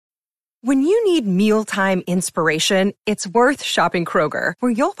When you need mealtime inspiration, it's worth shopping Kroger,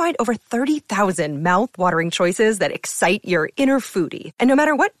 where you'll find over 30,000 mouth-watering choices that excite your inner foodie. And no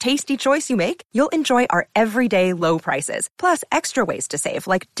matter what tasty choice you make, you'll enjoy our everyday low prices, plus extra ways to save,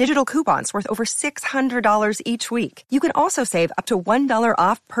 like digital coupons worth over $600 each week. You can also save up to $1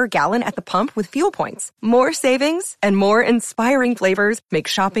 off per gallon at the pump with fuel points. More savings and more inspiring flavors make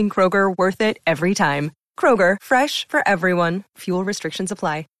shopping Kroger worth it every time. Kroger, fresh for everyone. Fuel restrictions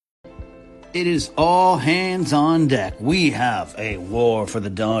apply. It is all hands on deck. We have a war for the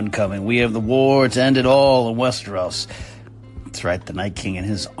dawn coming. We have the war to end it all in Westeros. That's right, the Night King and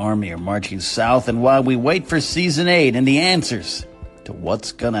his army are marching south, and while we wait for Season 8 and the answers to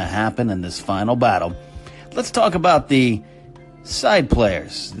what's going to happen in this final battle, let's talk about the side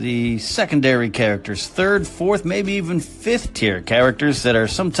players, the secondary characters, third, fourth, maybe even fifth tier characters that are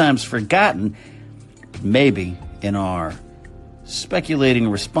sometimes forgotten, maybe in our speculating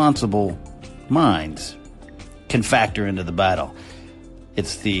responsible minds can factor into the battle.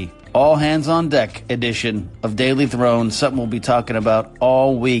 It's the all hands on deck edition of Daily Thrones, something we'll be talking about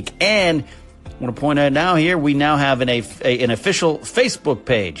all week. And I want to point out now here, we now have an official Facebook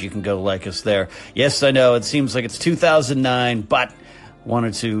page. You can go like us there. Yes, I know it seems like it's 2009, but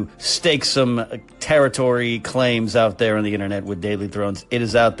wanted to stake some territory claims out there on the internet with Daily Thrones. It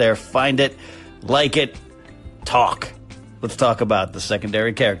is out there. Find it, like it, talk. Let's talk about the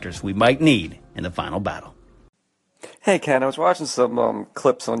secondary characters we might need in the final battle. Hey Ken, I was watching some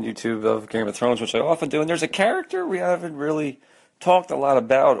clips on YouTube of Game of Thrones, which I often do, and there's a character we haven't really talked a lot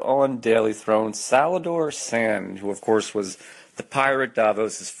about on Daily Thrones, Salladhor Saan, who of course was the pirate,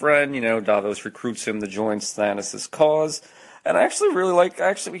 Davos' friend. You know, Davos recruits him to join Stannis' cause. And I actually really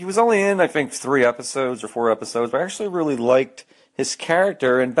he was only in, I think, 3 episodes or 4 episodes, but I actually really liked his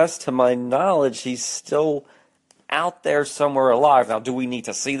character, and best to my knowledge, he's still out there somewhere alive. Now, do we need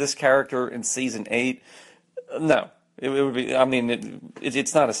to see this character in Season 8? No. It would be, I mean,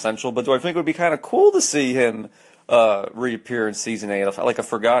 it's not essential, but do I think it would be kind of cool to see him reappear in Season 8, like a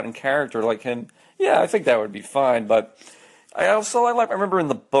forgotten character like him? Yeah, I think that would be fine, but I remember in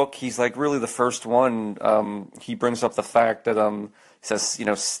the book, he's like really the first one, he brings up the fact that, he says, you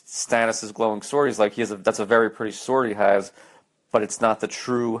know, Stannis' glowing sword, he's like, that's a very pretty sword he has, but it's not the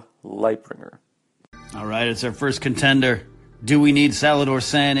true Lightbringer. All right, it's our first contender. Do we need Salladhor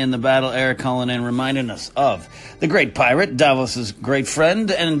Saan in the battle? Eric Cullinan reminding us of the great pirate, Davos' great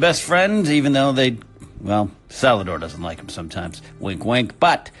friend and best friend, even though Salladhor doesn't like him sometimes. Wink, wink.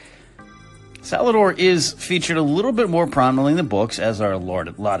 But Salladhor is featured a little bit more prominently in the books, as are a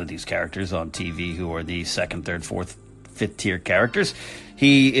lot of these characters on TV who are the second, third, fourth, fifth tier characters.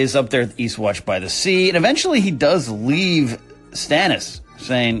 He is up there at Eastwatch by the Sea, and eventually he does leave Stannis,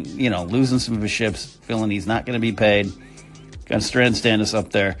 saying, you know, losing some of his ships, feeling he's not going to be paid. Got to strand Stannis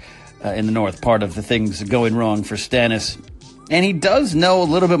up there in the north, part of the things going wrong for Stannis. And he does know a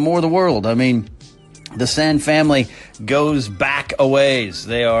little bit more of the world. I mean, the Saan family goes back a ways.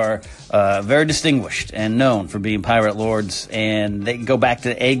 They are very distinguished and known for being pirate lords, and they go back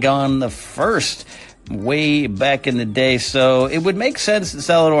to Aegon the First way back in the day. So it would make sense that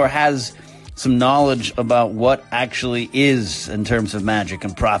Salladhor has some knowledge about what actually is in terms of magic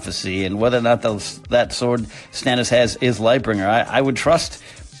and prophecy, and whether or not that sword Stannis has is Lightbringer. I would trust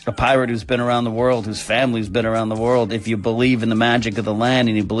a pirate who's been around the world, whose family's been around the world. If you believe in the magic of the land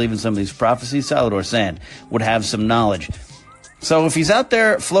and you believe in some of these prophecies, Salladhor Saan would have some knowledge. So if he's out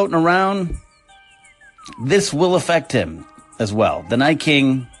there floating around, this will affect him as well. The Night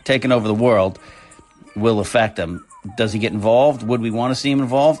King taking over the world will affect him. Does he get involved? Would we want to see him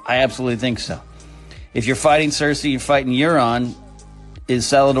involved? I absolutely think so. If you're fighting Cersei, you're fighting Euron, is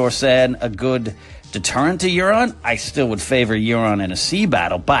Salladhor Saan a good deterrent to Euron? I still would favor Euron in a sea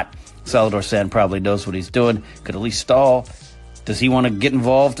battle, but Salladhor Saan probably knows what he's doing, could at least stall. Does he want to get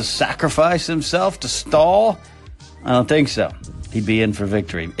involved to sacrifice himself to stall? I don't think so. He'd be in for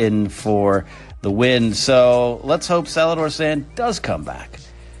victory, in for the win. So let's hope Salladhor Saan does come back.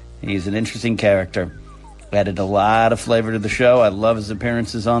 He's an interesting character. Added a lot of flavor to the show. I love his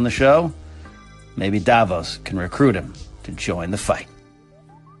appearances on the show. Maybe Davos can recruit him to join the fight.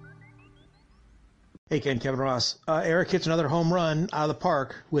 Hey, Ken, Kevin Ross. Eric hits another home run out of the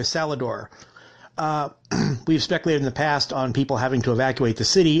park with Salladhor. We've speculated in the past on people having to evacuate the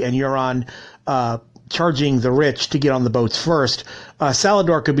city, and Euron charging the rich to get on the boats first.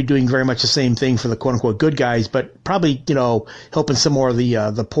 Salladhor could be doing very much the same thing for the quote-unquote good guys, but probably, you know, helping some more of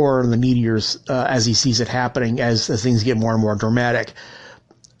the poor and the neediers as he sees it happening as things get more and more dramatic.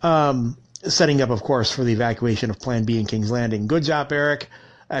 Setting up, of course, for the evacuation of Plan B and King's Landing. Good job, Eric.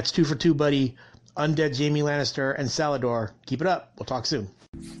 That's 2 for 2, buddy. Undead Jaime Lannister and Salladhor. Keep it up. We'll talk soon.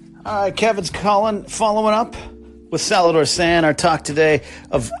 All right, Kevin's calling, following up with Salladhor Saan, our talk today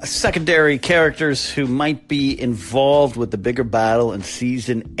of secondary characters who might be involved with the bigger battle in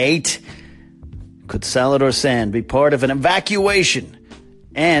Season 8. Could Salladhor Saan be part of an evacuation?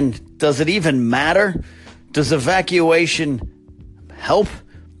 And does it even matter? Does evacuation help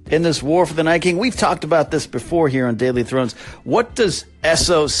in this war for the Night King? We've talked about this before here on Daily Thrones. What does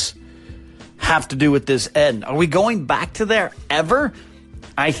Essos have to do with this end? Are we going back to there ever?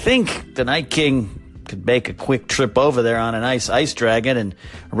 I think the Night King could make a quick trip over there on an ice dragon and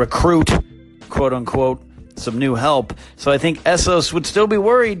recruit, quote unquote, some new help. So I think Essos would still be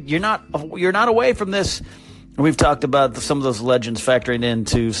worried. You're not away from this. We've talked about some of those legends factoring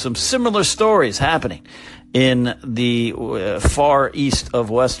into some similar stories happening in the far east of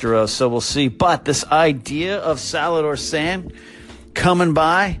Westeros. So we'll see. But this idea of Salladhor Saan coming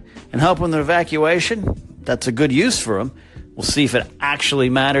by and helping with the evacuation, that's a good use for him. We'll see if it actually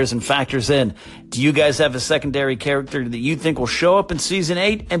matters and factors in. Do you guys have a secondary character that you think will show up in Season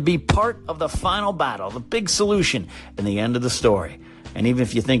 8 and be part of the final battle, the big solution in the end of the story? And even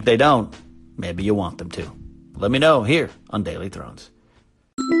if you think they don't, maybe you want them to. Let me know here on Daily Thrones.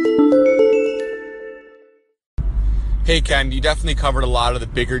 Hey Ken, you definitely covered a lot of the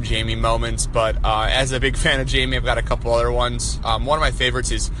bigger Jaime moments, but as a big fan of Jaime, I've got a couple other ones. One of my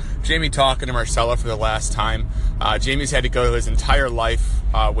favorites is Jaime talking to Myrcella for the last time. Jaime's had to go his entire life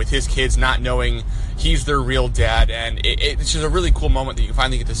with his kids not knowing he's their real dad, and it's just a really cool moment that you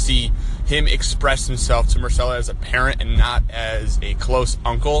finally get to see him express himself to Myrcella as a parent and not as a close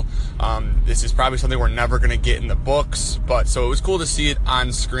uncle. This is probably something we're never going to get in the books, but so it was cool to see it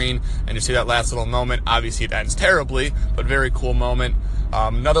on screen and to see that last little moment. Obviously it ends terribly, but very cool moment.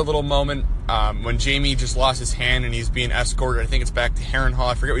 Another little moment when Jaime just lost his hand and he's being escorted. I think it's back to Harrenhal.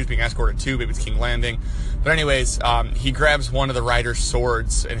 I forget what he's being escorted to. Maybe it's King's Landing. But anyways, he grabs one of the riders'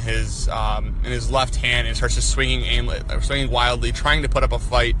 swords in his left hand and starts just swinging wildly, trying to put up a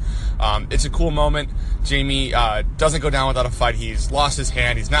fight. It's a cool moment. Jaime doesn't go down without a fight. He's lost his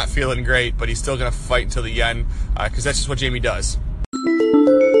hand. He's not feeling great, but he's still going to fight until the end because that's just what Jaime does.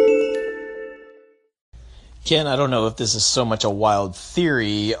 Ken, I don't know if this is so much a wild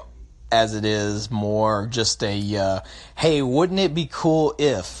theory as it is more just a, hey, wouldn't it be cool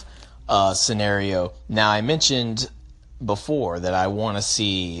if scenario. Now, I mentioned before that I want to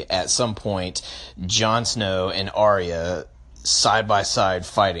see at some point Jon Snow and Arya side by side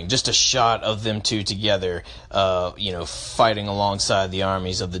fighting. Just a shot of them two together, fighting alongside the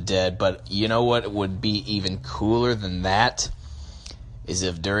armies of the dead. But you know what would be even cooler than that? Is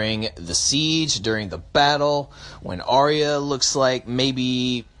if during the siege, during the battle, when Arya looks like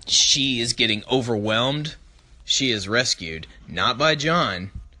maybe she is getting overwhelmed, she is rescued, not by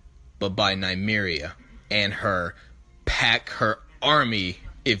Jon, but by Nymeria and her pack, her army,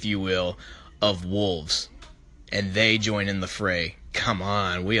 if you will, of wolves. And they join in the fray. Come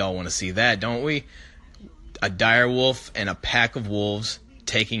on, we all want to see that, don't we? A dire wolf and a pack of wolves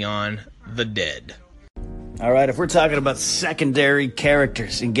taking on the dead. All right, if we're talking about secondary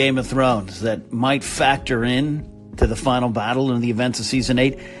characters in Game of Thrones that might factor in to the final battle and the events of Season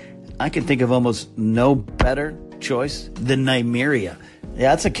 8, I can think of almost no better choice than Nymeria. Yeah,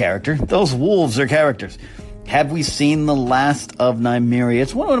 that's a character. Those wolves are characters. Have we seen the last of Nymeria?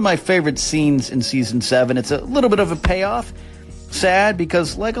 It's one of my favorite scenes in Season 7. It's a little bit of a payoff. Sad,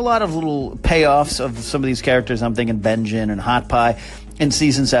 because like a lot of little payoffs of some of these characters, I'm thinking Benjen and Hot Pie in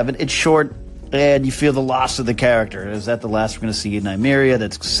Season 7, it's short and you feel the loss of the character. Is that the last we're going to see in Nymeria?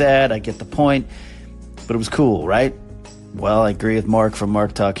 That's sad. I get the point. But it was cool, right? Well, I agree with Mark from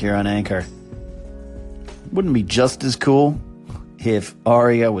Mark Talk here on Anchor. Wouldn't it be just as cool if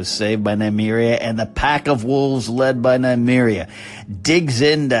Arya was saved by Nymeria and the pack of wolves led by Nymeria digs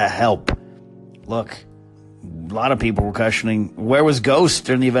in to help? Look, a lot of people were questioning, where was Ghost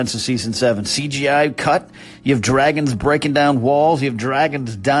during the events of Season 7? CGI cut? You have dragons breaking down walls, you have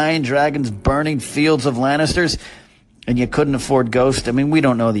dragons dying, dragons burning fields of Lannisters, and you couldn't afford Ghost. I mean, we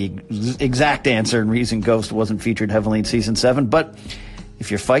don't know the exact answer and reason Ghost wasn't featured heavily in Season 7, but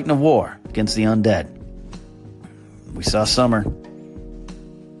if you're fighting a war against the undead, we saw Summer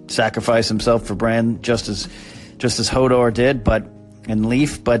sacrifice himself for Bran just as Hodor did, and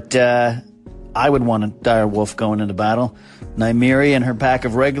Leaf, but I would want a dire wolf going into battle. Nymeria and her pack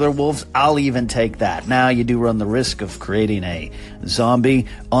of regular wolves, I'll even take that. Now you do run the risk of creating a zombie,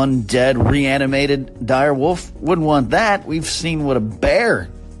 undead, reanimated dire wolf. Wouldn't want that. We've seen what a bear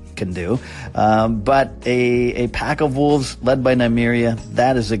can do. But a pack of wolves led by Nymeria,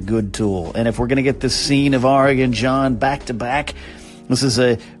 that is a good tool. And if we're going to get this scene of Arya and Jon back to back This is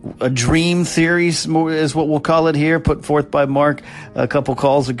a dream theory, is what we'll call it here, put forth by Mark a couple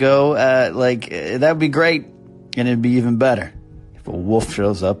calls ago. That would be great, and it'd be even better if a wolf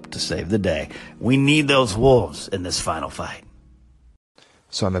shows up to save the day. We need those wolves in this final fight.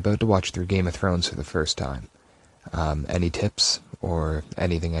 So I'm about to watch through Game of Thrones for the first time. Any tips or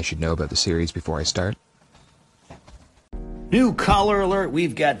anything I should know about the series before I start? New caller alert.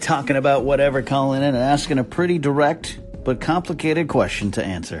 We've got talking about whatever calling in and asking a pretty direct but complicated question to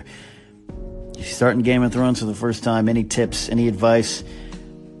answer. If you're starting Game of Thrones for the first time, any tips, any advice?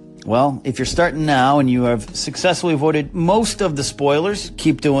 Well, if you're starting now and you have successfully avoided most of the spoilers,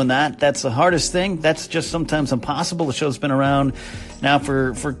 keep doing that. That's the hardest thing. That's just sometimes impossible. The show's been around now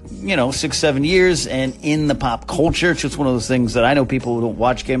for 6-7 years, and in the pop culture, it's just one of those things that I know people who don't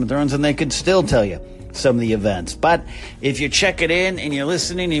watch Game of Thrones, and they could still tell you some of the events. But if you're checking in and you're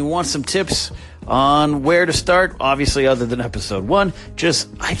listening and you want some tips on where to start, obviously other than episode 1,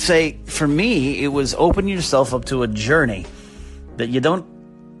 I'd say for me, it was opening yourself up to a journey that you don't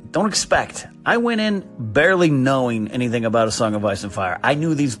expect. I went in barely knowing anything about A Song of Ice and Fire. I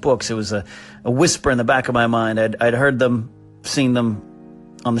knew these books. It was a whisper in the back of my mind. I'd heard them, seen them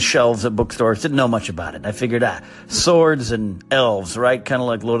on the shelves at bookstores, didn't know much about it. I figured, swords and elves, right? Kind of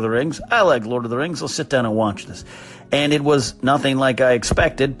like Lord of the Rings. I like Lord of the Rings. I'll sit down and watch this. And it was nothing like I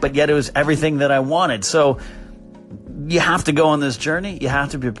expected, but yet it was everything that I wanted. So you have to go on this journey. You have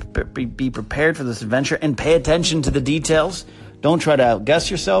to be prepared for this adventure and pay attention to the details. Don't try to outguess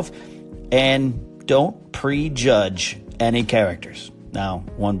yourself, and don't prejudge any characters. Now,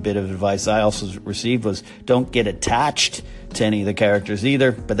 one bit of advice I also received was don't get attached to any of the characters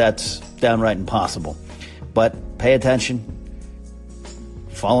either, but that's downright impossible. But pay attention,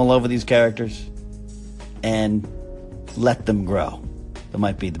 fall in love with these characters, and let them grow. That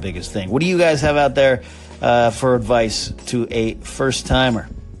might be the biggest thing. What do you guys have out there for advice to a first-timer?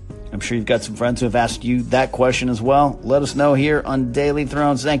 I'm sure you've got some friends who have asked you that question as well. Let us know here on Daily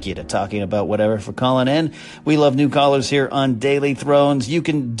Thrones. Thank you to Talking About Whatever for calling in. We love new callers here on Daily Thrones. You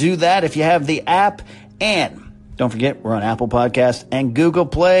can do that if you have the app. And don't forget, we're on Apple Podcasts and Google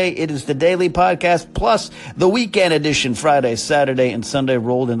Play. It is the Daily Podcast plus the Weekend Edition, Friday, Saturday, and Sunday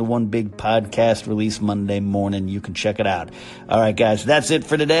rolled into one big podcast release Monday morning. You can check it out. All right, guys, that's it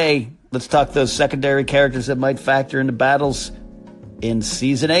for today. Let's talk those secondary characters that might factor into battles in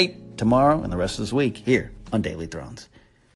Season 8 tomorrow and the rest of this week here on Daily Thrones.